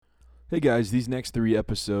Hey guys, these next 3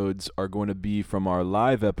 episodes are going to be from our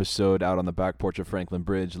live episode out on the back porch of Franklin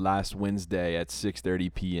Bridge last Wednesday at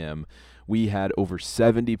 6:30 p.m. We had over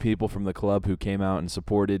 70 people from the club who came out and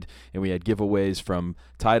supported, and we had giveaways from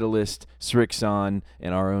Titleist, Srixon,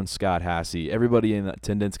 and our own Scott Hassey. Everybody in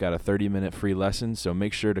attendance got a 30-minute free lesson, so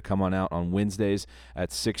make sure to come on out on Wednesdays at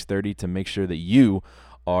 6:30 to make sure that you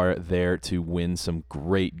are there to win some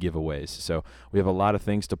great giveaways. So we have a lot of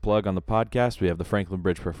things to plug on the podcast. We have the Franklin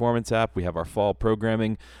Bridge Performance app. We have our fall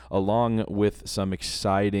programming, along with some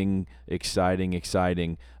exciting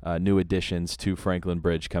new additions to Franklin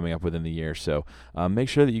Bridge coming up within the year. So make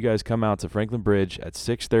sure that you guys come out to Franklin Bridge at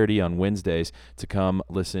 6:30 on Wednesdays to come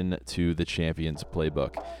listen to the Champions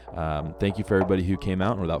Playbook. Thank you for everybody who came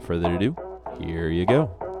out, and without further ado, here you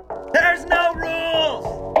go. There's no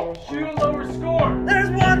rules! Shoot a lower score! There's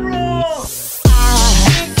one rule!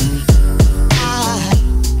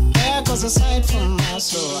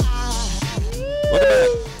 Welcome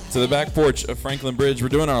back to the back porch of Franklin Bridge. We're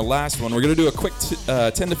doing our last one. We're going to do a quick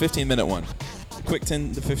 10 to 15 minute one. Quick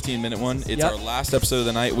 10 to 15 minute one. It's our last episode of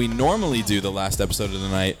the night. We normally do the last episode of the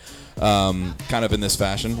night kind of in this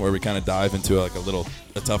fashion where we kind of dive into a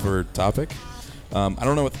tougher topic. I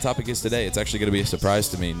don't know what the topic is today. It's actually going to be a surprise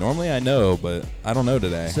to me. Normally I know, but I don't know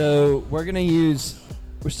today. So we're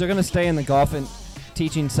still going to stay in the golf and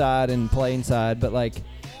teaching side and playing side, but like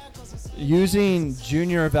using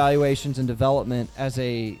junior evaluations and development as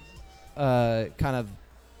a kind of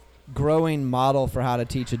growing model for how to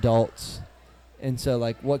teach adults. And so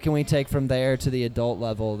like what can we take from there to the adult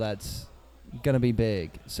level that's going to be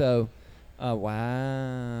big. So,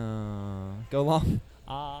 wow. Go long.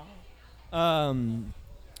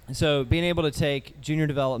 So being able to take junior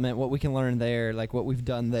development, what we can learn there, like what we've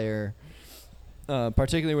done there,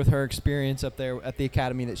 particularly with her experience up there at the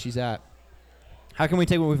academy that she's at, how can we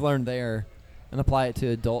take what we've learned there and apply it to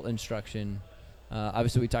adult instruction?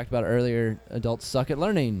 Obviously, we talked about it earlier, adults suck at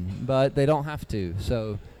learning, but they don't have to.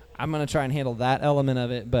 So I'm going to try and handle that element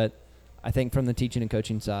of it, but I think from the teaching and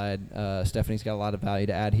coaching side, Stephanie's got a lot of value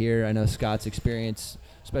to add here. I know Scott's experience,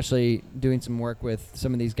 especially doing some work with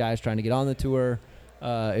some of these guys trying to get on the tour,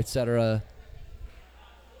 et cetera.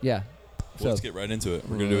 Yeah. Well, let's get right into it.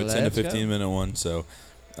 We're going to do a 10 to 15 minute one. So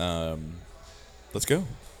let's go.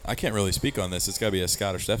 I can't really speak on this. It's got to be a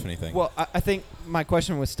Scott or Stephanie thing. Well, I think my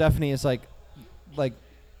question with Stephanie is like,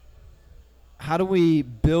 how do we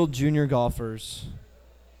build junior golfers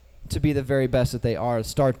to be the very best that they are?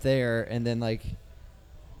 Start there, and then like,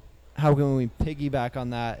 how can we piggyback on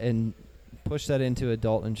that and push that into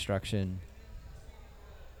adult instruction?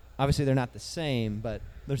 Obviously, they're not the same, but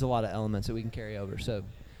there's a lot of elements that we can carry over. So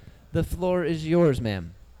the floor is yours,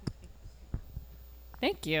 ma'am.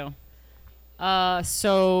 Thank you.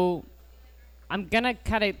 So I'm going to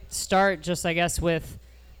kind of start just, I guess, with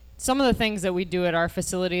some of the things that we do at our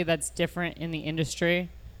facility that's different in the industry.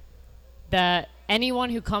 That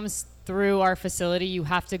anyone who comes through our facility, you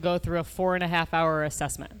have to go through a 4.5-hour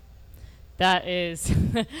assessment. That is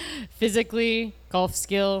physically, golf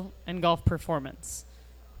skill, and golf performance.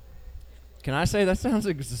 Can I say that sounds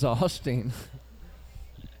exhausting?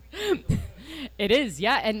 It is,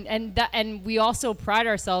 yeah, and we also pride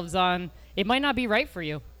ourselves on it might not be right for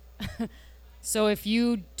you. So if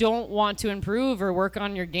you don't want to improve or work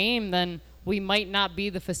on your game, then we might not be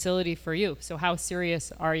the facility for you. So how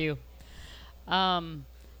serious are you? But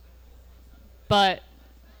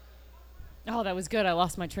that was good. I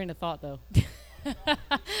lost my train of thought though.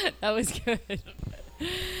 That was good.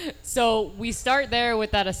 So we start there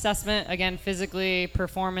with that assessment, again, physically,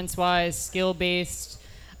 performance-wise, skill-based.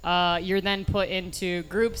 You're then put into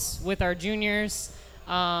groups with our juniors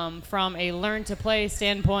from a learn-to-play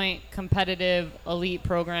standpoint, competitive, elite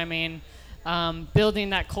programming,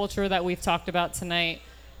 building that culture that we've talked about tonight,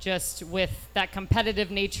 just with that competitive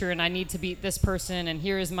nature, and I need to beat this person, and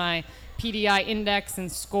here is my PDI index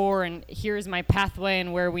and score, and here's my pathway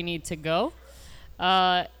and where we need to go.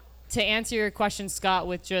 To answer your question, Scott,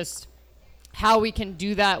 with just how we can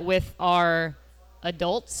do that with our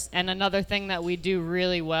adults, and another thing that we do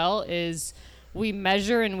really well is we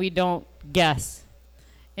measure and we don't guess,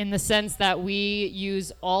 in the sense that we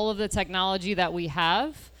use all of the technology that we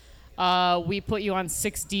have. We put you on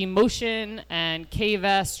 6D motion and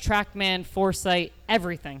KVest, TrackMan, Foresight,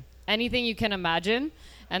 everything. Anything you can imagine.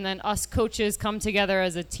 And then us coaches come together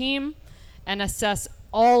as a team and assess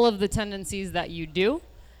all of the tendencies that you do.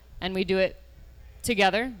 And we do it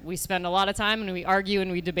together. We spend a lot of time and we argue and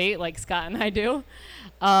we debate, like Scott and I do,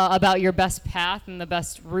 about your best path and the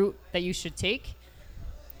best route that you should take.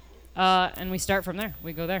 And we start from there.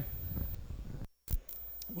 We go there.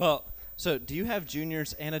 Well, so do you have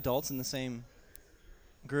juniors and adults in the same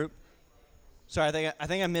group? Sorry, I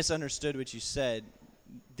think I misunderstood what you said.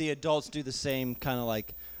 The adults do the same kind of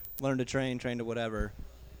like learn to train to whatever,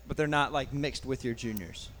 but they're not like mixed with your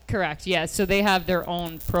juniors. Correct. Yeah. So they have their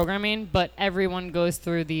own programming, but everyone goes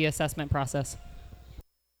through the assessment process.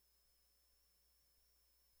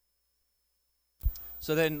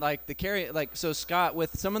 So then, like the carry, like so Scott,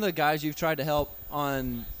 with some of the guys you've tried to help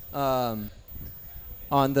on the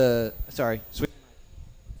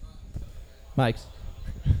Mics.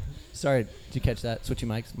 Sorry, did you catch that? Switching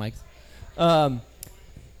mics.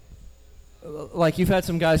 Like you've had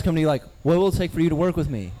some guys come to you like, what will it take for you to work with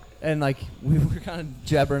me? And like we were kind of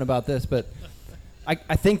jabbering about this, but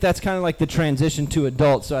I think that's kind of like the transition to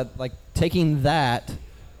adults. So like taking that,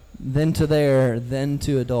 then to there, then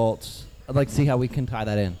to adults. I'd like to see how we can tie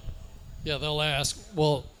that in. Yeah, they'll ask,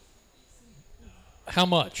 well, how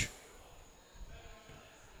much?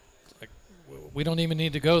 Like, we don't even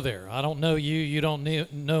need to go there. I don't know you. You don't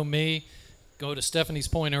know me. Go to Stephanie's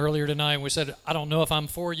point earlier tonight. We said, I don't know if I'm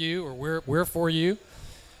for you or we're for you.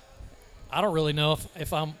 I don't really know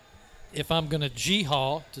if I'm going to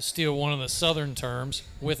G-haul, to steal one of the Southern terms,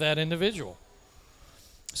 with that individual.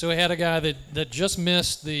 So we had a guy that just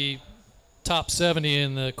missed the top 70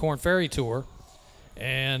 in the Corn Ferry Tour,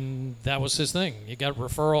 and that was his thing. He got a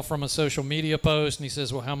referral from a social media post, and he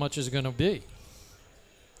says, well, how much is it going to be?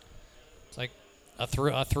 It's like, I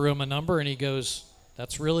threw him a number, and he goes,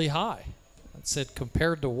 that's really high. I said,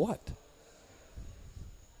 compared to what?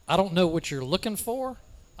 I don't know what you're looking for.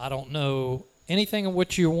 I don't know anything of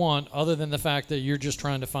what you want other than the fact that you're just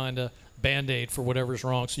trying to find a Band-Aid for whatever's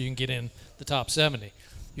wrong so you can get in the top 70.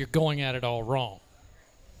 You're going at it all wrong.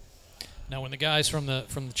 Now, when the guys from the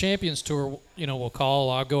Champions Tour, will call,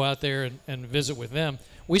 I'll go out there and visit with them.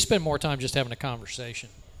 We spend more time just having a conversation.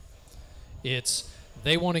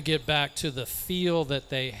 They want to get back to the feel that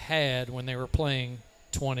they had when they were playing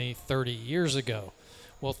 20, 30 years ago.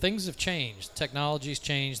 Well, things have changed. Technology's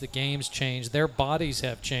changed. The game's changed. Their bodies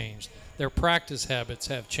have changed. Their practice habits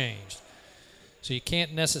have changed. So you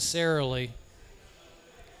can't necessarily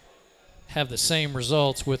have the same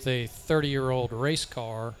results with a 30-year-old race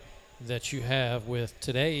car that you have with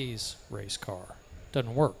today's race car.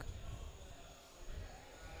 Doesn't work.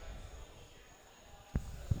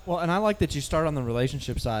 Well, and I like that you start on the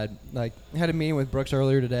relationship side. Like, I had a meeting with Brooks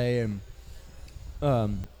earlier today, and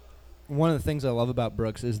one of the things I love about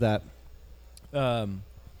Brooks is that the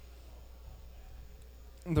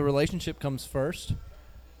relationship comes first.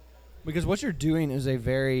 Because what you're doing is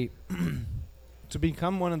to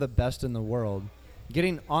become one of the best in the world,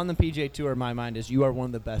 getting on the PGA Tour, in my mind, is you are one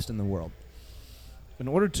of the best in the world. In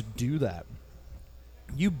order to do that,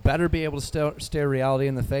 you better be able to stare reality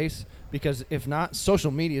in the face, because if not,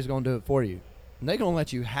 social media is going to do it for you. And they're going to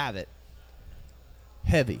let you have it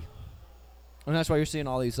heavy. And that's why you're seeing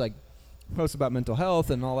all these like posts about mental health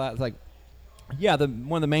and all that. It's like, yeah,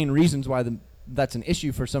 one of the main reasons why that's an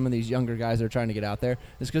issue for some of these younger guys that are trying to get out there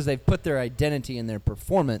is because they've put their identity in their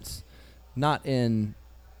performance, not in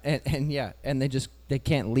and they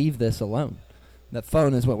can't leave this alone. That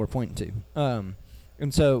phone is what we're pointing to.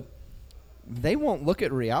 And so they won't look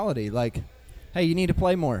at reality like, hey, you need to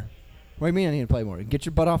play more. What do you mean I need to play more? Get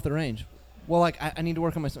your butt off the range. Well, like, I need to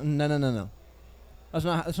work on myself. No. That's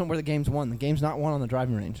not where the game's won. The game's not won on the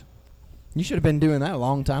driving range. You should have been doing that a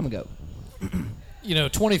long time ago.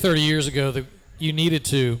 20, 30 years ago, you needed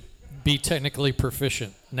to be technically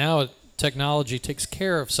proficient. Now technology takes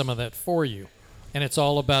care of some of that for you, and it's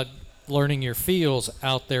all about learning your feels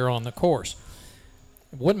out there on the course.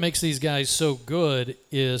 What makes these guys so good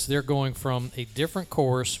is they're going from a different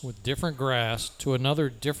course with different grass to another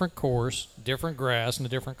different course, different grass, and a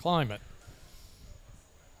different climate.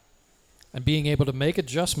 And being able to make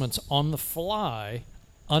adjustments on the fly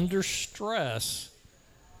under stress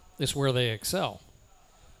is where they excel.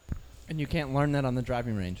 And you can't learn that on the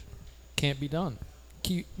driving range. Can't be done.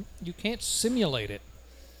 You can't simulate it.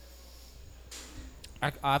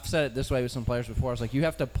 I've said it this way with some players before. I was like, you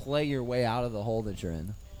have to play your way out of the hole that you're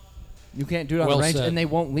in. You can't do it on the range, and they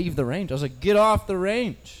won't leave the range. I was like, get off the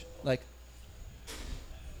range. Like,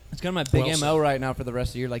 it's kind of my big MO right now for the rest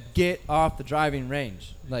of the year. Like, get off the driving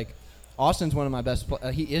range. Like, Austin's one of my best.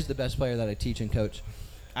 He is the best player that I teach and coach.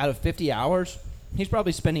 Out of 50 hours, he's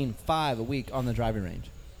probably spending 5 a week on the driving range.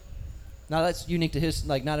 Now that's unique to his.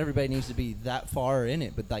 Like, not everybody needs to be that far in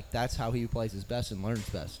it, but like that's how he plays his best and learns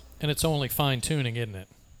best. And it's only fine tuning, isn't it?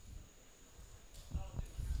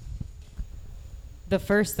 The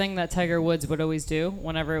first thing that Tiger Woods would always do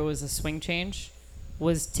whenever it was a swing change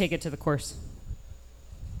was take it to the course.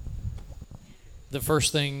 The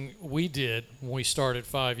first thing we did when we started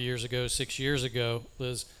 5 years ago, 6 years ago,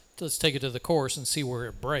 was let's take it to the course and see where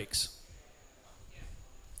it breaks.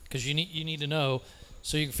 because you need to know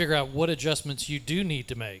so you can figure out what adjustments you do need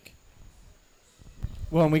to make.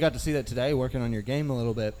 Well, and we got to see that today working on your game a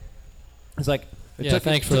little bit. It's like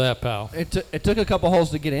Thanks for that, pal. It took a couple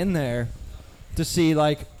holes to get in there to see,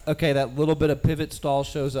 like, okay, that little bit of pivot stall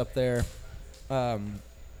shows up there, and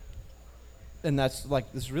that's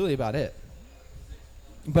really about it.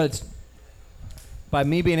 But it's by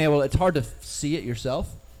me being able, it's hard to see it yourself,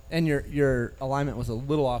 and your alignment was a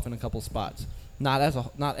little off in a couple spots, not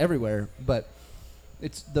everywhere, but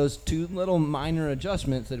it's those two little minor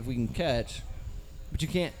adjustments that if we can catch, but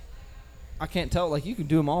I can't tell, like, you can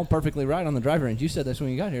do them all perfectly right on the driver range. You said this when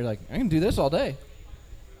you got here, like, I can do this all day,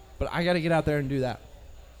 but I got to get out there and do that.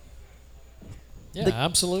 Yeah,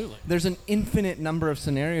 absolutely. There's an infinite number of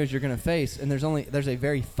scenarios you're going to face, and there's a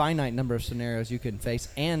very finite number of scenarios you can face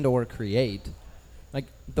and or create. Like,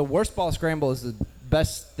 the worst ball scramble is the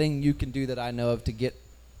best thing you can do that I know of to get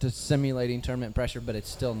to simulating tournament pressure, but it's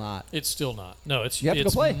still not. It's still not. No, You have to go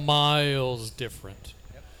play. Miles different.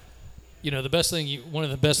 Yep. You know, one of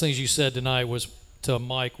the best things you said tonight was to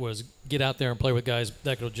Mike was get out there and play with guys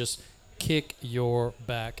that will just kick your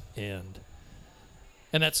back end.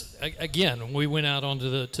 And that's, again, when we went out onto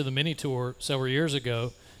the mini tour several years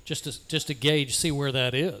ago, just to gauge, see where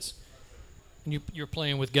that is. And you're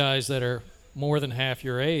playing with guys that are more than half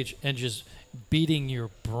your age and just beating your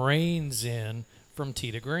brains in from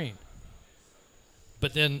tee to green.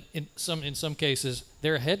 But then in some cases,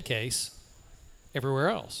 they're a head case everywhere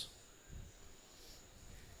else.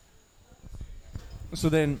 So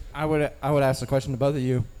then I would ask the question to both of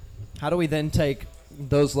you: how do we then take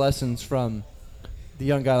those lessons from the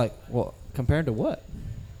young guy? Like, well, compared to what?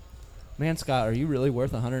 Man, Scott, are you really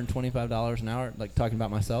worth $125 an hour? Like, talking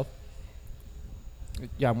about myself?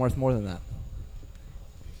 Yeah, I'm worth more than that.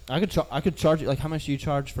 I could charge you, like, how much do you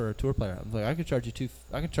charge for a tour player? I'm like, I could charge you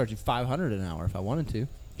 $500 an hour if I wanted to,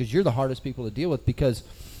 because you're the hardest people to deal with. Because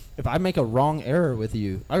if I make a wrong error with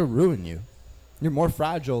you, I ruin you. You're more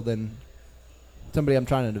fragile than somebody I'm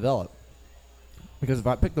trying to develop. Because if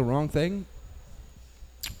I pick the wrong thing,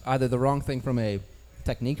 either the wrong thing from a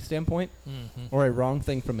technique standpoint or a wrong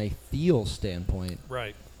thing from a feel standpoint,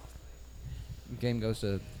 right, the game goes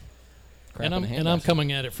to crap and in the hand. And I'm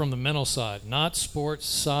coming at it from the mental side, not sports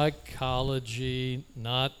psychology,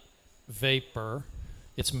 not vapor.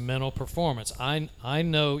 It's mental performance. I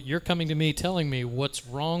know you're coming to me telling me what's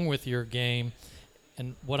wrong with your game,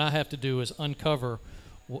 and what I have to do is uncover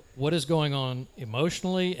what is going on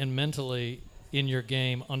emotionally and mentally in your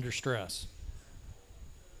game under stress.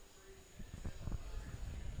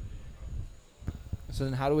 So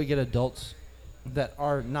then how do we get adults that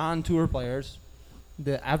are non-tour players,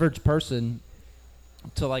 the average person,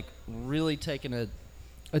 to, like, really taking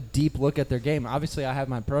a deep look at their game? Obviously, I have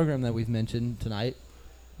my program that we've mentioned tonight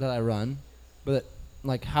that I run, but,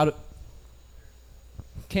 like,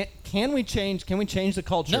 can we change the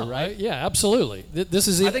culture, No, right? Yeah, absolutely. This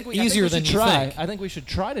is easier than you think. I think we should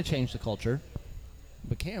try to change the culture,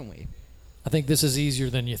 but can we? I think this is easier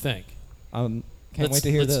than you think. Can't wait to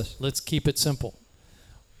hear this. Let's keep it simple.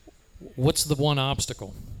 What's the one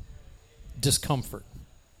obstacle? Discomfort.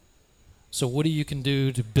 So what you can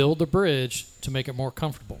do to build a bridge to make it more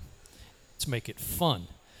comfortable? To make it fun.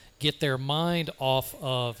 Get their mind off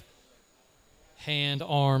of hand,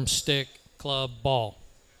 arm, stick, club, ball.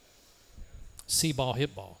 See ball,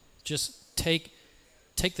 hit ball. Just take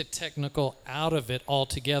the technical out of it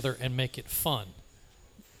altogether and make it fun.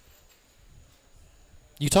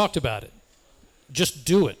 You talked about it. Just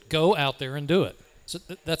do it. Go out there and do it. So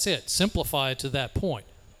that's it. Simplify it to that point.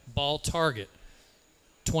 Ball target,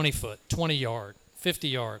 20 foot, 20 yard, 50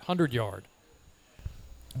 yard, 100 yard.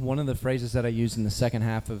 One of the phrases that I used in the second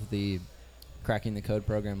half of the Cracking the Code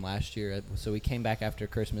program last year, so we came back after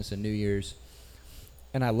Christmas and New Year's,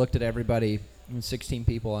 and I looked at everybody, 16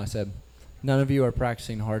 people, and I said, none of you are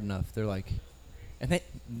practicing hard enough. They're like, and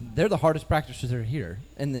they're the hardest practicers that are here,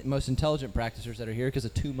 and the most intelligent practicers that are here because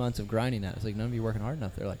of 2 months of grinding that. It's like, none of you are working hard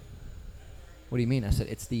enough. They're like, what do you mean? I said,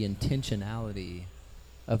 it's the intentionality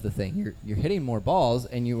of the thing. You're hitting more balls,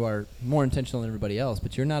 and you are more intentional than everybody else,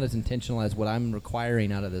 but you're not as intentional as what I'm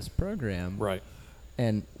requiring out of this program. Right.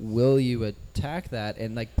 And will you attack that?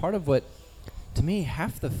 And, like, part of what, to me,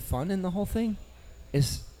 half the fun in the whole thing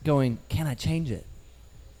is going, can I change it?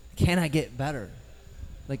 Can I get better?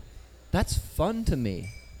 Like, that's fun to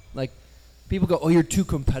me. Like, people go, oh, you're too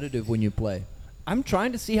competitive when you play. I'm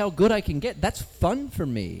trying to see how good I can get. That's fun for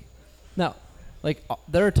me. Now, like,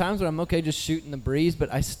 there are times when I'm okay just shooting the breeze,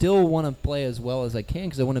 but I still want to play as well as I can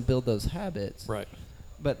because I want to build those habits. Right.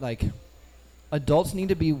 But, like, adults need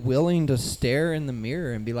to be willing to stare in the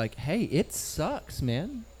mirror and be like, hey, it sucks,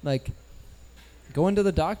 man. Like, going to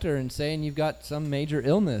the doctor and saying you've got some major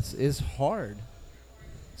illness is hard.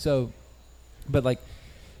 So, but like,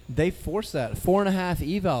 they force that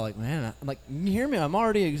 4.5 eval. Like, man, I'm like, you hear me? I'm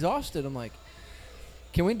already exhausted. I'm like,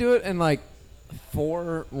 can we do it in like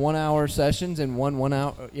 4 1-hour sessions and one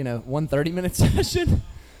 30-minute session?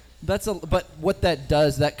 But what that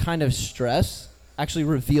does, that kind of stress actually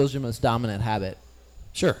reveals your most dominant habit.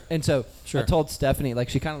 Sure. And so Sure. I told Stephanie, like,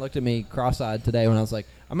 she kind of looked at me cross-eyed today when I was like,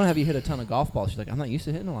 I'm going to have you hit a ton of golf balls. She's like, I'm not used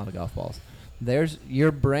to hitting a lot of golf balls.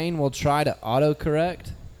 Your brain will try to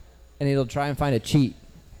autocorrect, and it'll try and find a cheat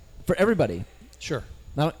for everybody. Sure.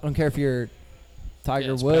 I don't care if you're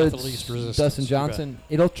Tiger it's path of Woods, least resistance. Dustin You Johnson.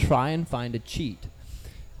 It'll try and find a cheat.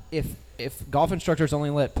 If golf instructors only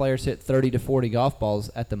let players hit 30 to 40 golf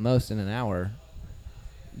balls at the most in an hour,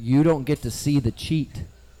 you don't get to see the cheat.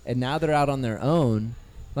 And now they're out on their own.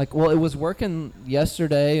 Like, well, it was working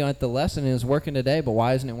yesterday at the lesson. It was working today, but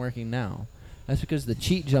why isn't it working now? That's because the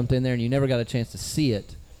cheat jumped in there and you never got a chance to see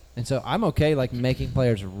it. And so I'm okay, like, making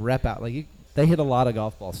players rep out. Like, they hit a lot of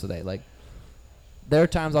golf balls today. Like, there are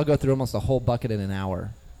times I'll go through almost a whole bucket in an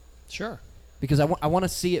hour. Sure. Because I want to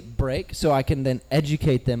see it break so I can then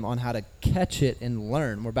educate them on how to catch it and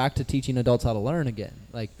learn. We're back to teaching adults how to learn again.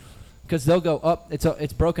 Like, because they'll go, oh,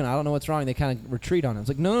 it's broken. I don't know what's wrong. They kind of retreat on it. It's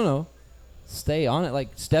like, no. Stay on it. Like,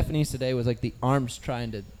 Stephanie's today was like the arms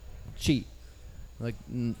trying to cheat. Like,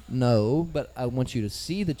 no, but I want you to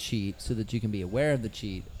see the cheat so that you can be aware of the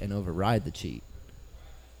cheat and override the cheat.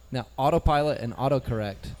 Now, autopilot and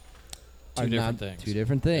autocorrect are not two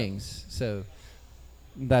different things. So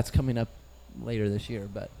that's coming up later this year,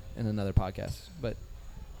 but in another podcast. But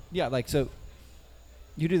yeah, like, so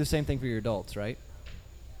you do the same thing for your adults, right?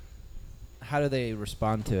 How do they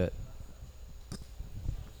respond to it?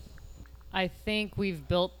 I think we've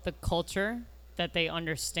built the culture that they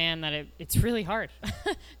understand that it's really hard.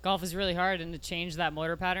 Golf is really hard, and to change that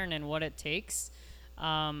motor pattern and what it takes.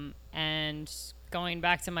 And going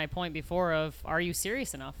back to my point before of, are you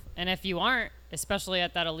serious enough? And if you aren't, especially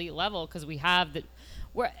at that elite level, because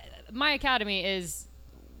my academy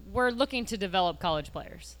we're looking to develop college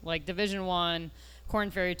players, like Division I,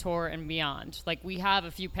 Korn Ferry Tour, and beyond. Like, we have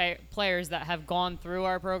a few players that have gone through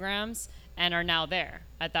our programs and are now there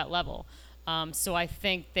at that level. So I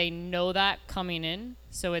think they know that coming in.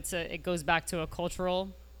 So it goes back to a cultural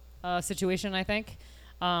situation, I think.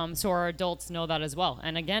 So our adults know that as well.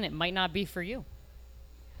 And again, it might not be for you.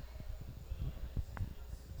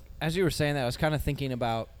 As you were saying that, I was kind of thinking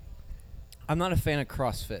about, I'm not a fan of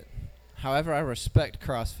CrossFit. However, I respect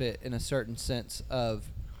CrossFit in a certain sense of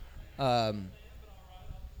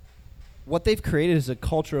what they've created is a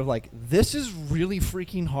culture of, like, this is really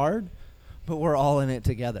freaking hard, but we're all in it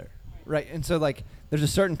together, right? And so, like, there's a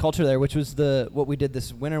certain culture there, which was what we did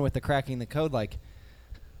this winter with the Cracking the Code. Like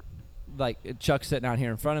Chuck's sitting out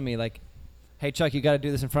here in front of me, like, hey, Chuck, you got to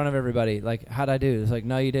do this in front of everybody. Like, how'd I do? It's like,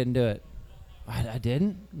 no, you didn't do it. I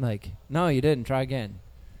didn't? Like, no, you didn't. Try again.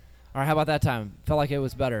 All right, how about that time? Felt like it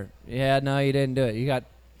was better. Yeah, no, you didn't do it. You got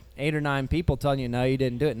 8 or 9 people telling you, no, you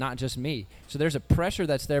didn't do it, not just me. So there's a pressure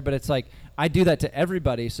that's there, but it's like, I do that to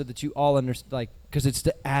everybody so that you all understand, like, because it's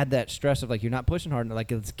to add that stress of, like, you're not pushing hard enough.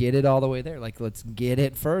 Like, let's get it all the way there. Like, let's get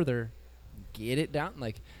it further. Get it down.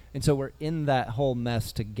 Like, and so we're in that whole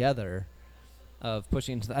mess together of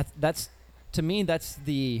pushing. That's to me, that's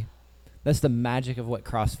the magic of what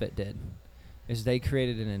CrossFit did. Is they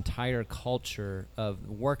created an entire culture of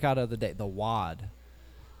workout of the day, the WOD.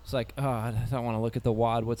 It's like, oh, I don't want to look at the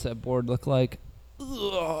WOD. What's that board look like?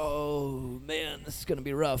 Oh, man, this is going to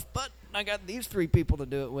be rough. But I got these 3 people to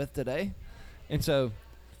do it with today. And so,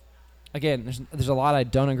 again, there's a lot I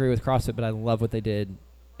don't agree with CrossFit, but I love what they did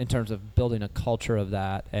in terms of building a culture of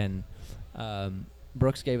that. And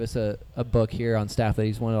Brooks gave us a book here on staff that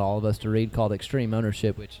he's wanted all of us to read called Extreme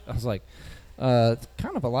Ownership, which I was like, it's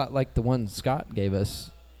kind of a lot like the one Scott gave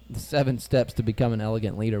us, the 7 steps to become an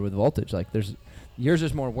elegant leader with voltage. Like, yours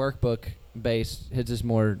is more workbook based, his is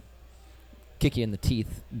more kick you in the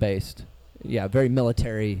teeth based. Yeah, very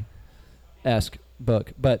military-esque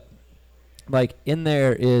book. But, like, in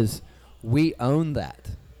there is, we own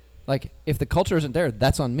that. Like, if the culture isn't there,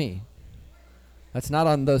 that's on me. That's not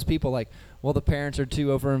on those people. Like, well, the parents are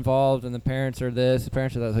too over-involved, and the parents are this, the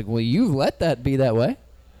parents are that. It's like, well, you let that be that way.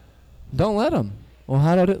 Don't let them. Well,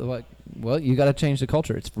 how do I do it? Like, well, you got to change the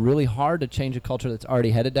culture. It's really hard to change a culture that's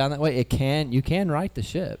already headed down that way. You can right the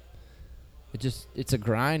ship. It's a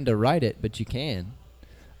grind to right it, but you can.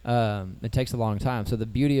 It takes a long time. So the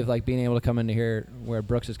beauty of, like, being able to come into here where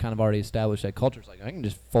Brooks has kind of already established that culture is, like, I can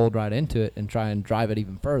just fold right into it and try and drive it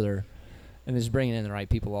even further, and just bringing in the right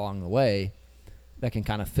people along the way that can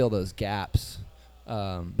kind of fill those gaps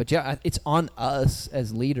But yeah, it's on us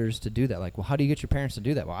as leaders to do that. Like, well, how do you get your parents to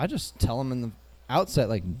do that? Well, I just tell them in the outset,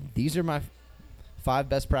 like, these are my 5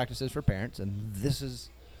 best practices for parents, and this is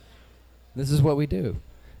what we do.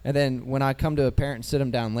 And then when I come to a parent and sit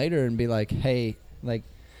them down later and be like, hey, like,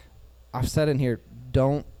 I've said in here,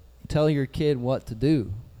 don't tell your kid what to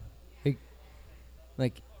do.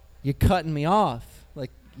 Like, you're cutting me off.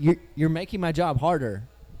 Like, you're making my job harder.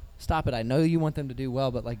 Stop it. I know you want them to do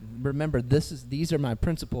well, but, like, remember, these are my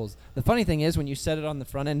principles. The funny thing is, when you set it on the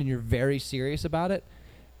front end and you're very serious about it,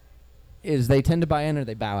 is they tend to buy in or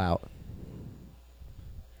they bow out.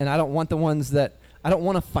 And I don't want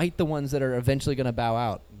to fight the ones that are eventually going to bow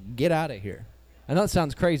out. Get out of here. I know it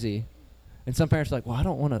sounds crazy. And some parents are like, well, I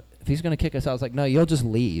don't want to. If he's going to kick us out, I was like, no, you'll just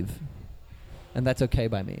leave. And that's okay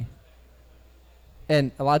by me.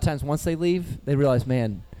 And a lot of times once they leave, they realize,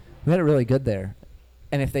 man, we had it really good there.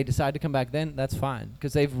 And if they decide to come back then, that's fine.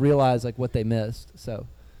 Because they've realized, like, what they missed. So,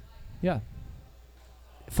 yeah.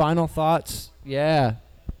 Final thoughts? Yeah.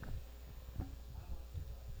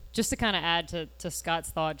 Just to kind of add to Scott's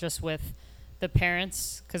thought, just with the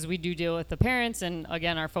parents, because we do deal with the parents, and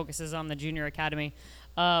again, our focus is on the junior academy.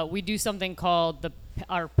 We do something called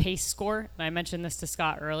our PACE score, and I mentioned this to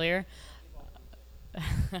Scott earlier.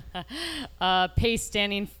 PACE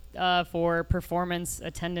standing for performance,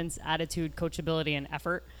 attendance, attitude, coachability, and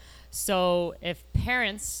effort. So if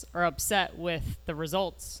parents are upset with the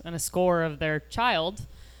results and a score of their child,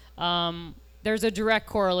 there's a direct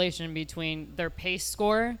correlation between their PACE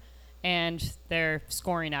score and their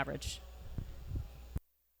scoring average.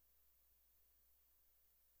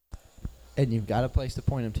 And you've got a place to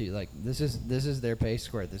point them to. Like, this is their PACE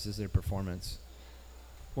score. This is their performance.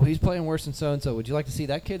 Well, he's playing worse than so-and-so. Would you like to see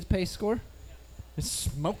that kid's PACE score? It's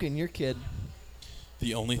smoking your kid.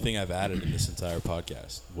 The only thing I've added in this entire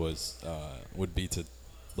podcast would be to,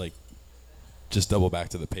 like, just double back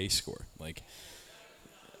to the PACE score. Like,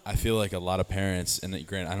 I feel like a lot of parents, and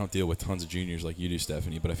granted, I don't deal with tons of juniors like you do,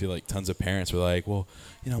 Stephanie, but I feel like tons of parents were like, well,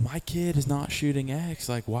 my kid is not shooting X.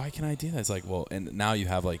 Like, why can I do that? It's like, well, and now you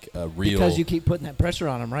have, like, a real... Because you keep putting that pressure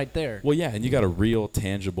on them right there. Well, yeah, and you got a real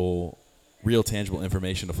tangible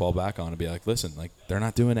information to fall back on and be like, listen, like, they're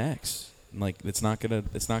not doing X. Like, it's not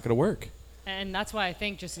gonna work. And that's why I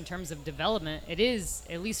think just in terms of development, it is,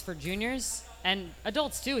 at least for juniors and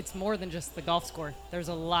adults too, it's more than just the golf score. There's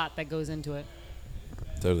a lot that goes into it.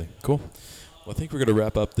 Totally. Cool. Well, I think we're going to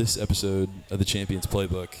wrap up this episode of the Champions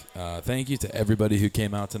Playbook. Thank you to everybody who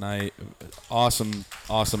came out tonight. Awesome,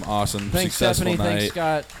 Thanks, successful Stephanie. night. Thanks,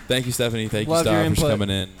 Scott. Thank you, Stephanie. Thank Love you, your Scott, for input. coming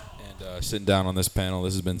in and sitting down on this panel.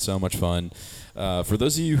 This has been so much fun. For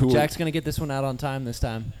those of you who Jack's going to get this one out on time this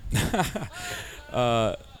time.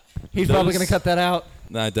 He's those- probably going to cut that out.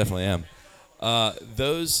 No, I definitely am.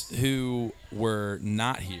 Those who were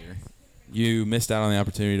not here, you missed out on the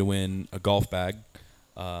opportunity to win a golf bag,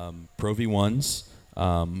 Pro V1s,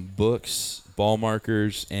 books, ball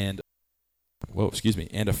markers, and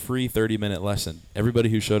a free 30-minute lesson. Everybody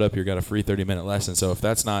who showed up here got a free 30-minute lesson. So if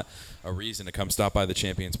that's not a reason to come stop by the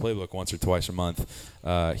Champions Playbook once or twice a month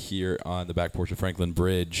here on the back porch of Franklin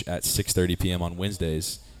Bridge at 6:30 p.m. on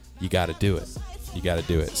Wednesdays, you got to do it.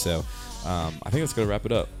 So I think that's going to wrap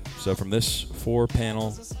it up. So from this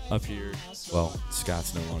 4-panel up here, well,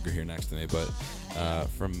 Scott's no longer here next to me, but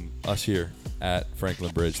from us here at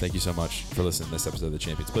Franklin Bridge, thank you so much for listening to this episode of the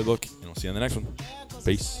Champions Playbook, and we'll see you on the next one.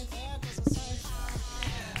 Peace.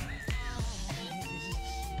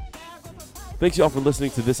 Thanks, y'all, for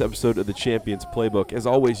listening to this episode of the Champions Playbook. As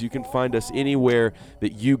always, you can find us anywhere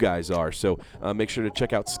that you guys are. So make sure to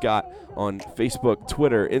check out Scott on Facebook,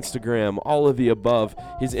 Twitter, Instagram, all of the above.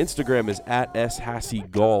 His Instagram is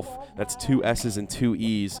 @SHasseyGolf. That's 2 S's and 2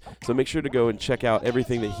 E's. So make sure to go and check out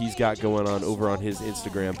everything that he's got going on over on his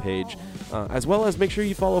Instagram page. As well as make sure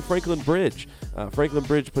you follow Franklin Bridge. Franklin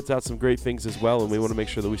Bridge puts out some great things as well, and we want to make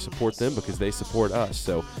sure that we support them because they support us.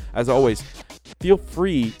 So as always, feel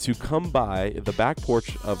free to come by the back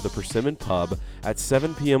porch of the Persimmon Pub at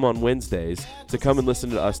 7 p.m. on Wednesdays to come and listen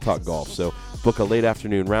to us talk golf. So book a late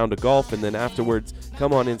afternoon round of golf, and then afterwards,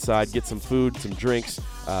 come on inside, get some food, some drinks.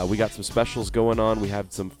 We got some specials going on. We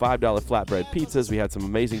had some $5 flatbread pizzas. We had some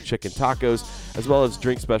amazing chicken tacos, as well as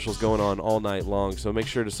drink specials going on all night long. So make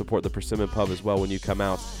sure to support the Persimmon Pub as well when you come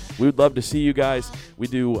out. We would love to see you guys. We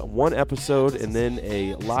do one episode and then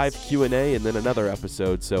a live Q&A and then another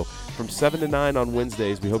episode. So from 7 to 9 on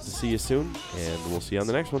Wednesdays, we hope to see you soon, and we'll see you on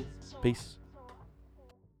the next one. Peace.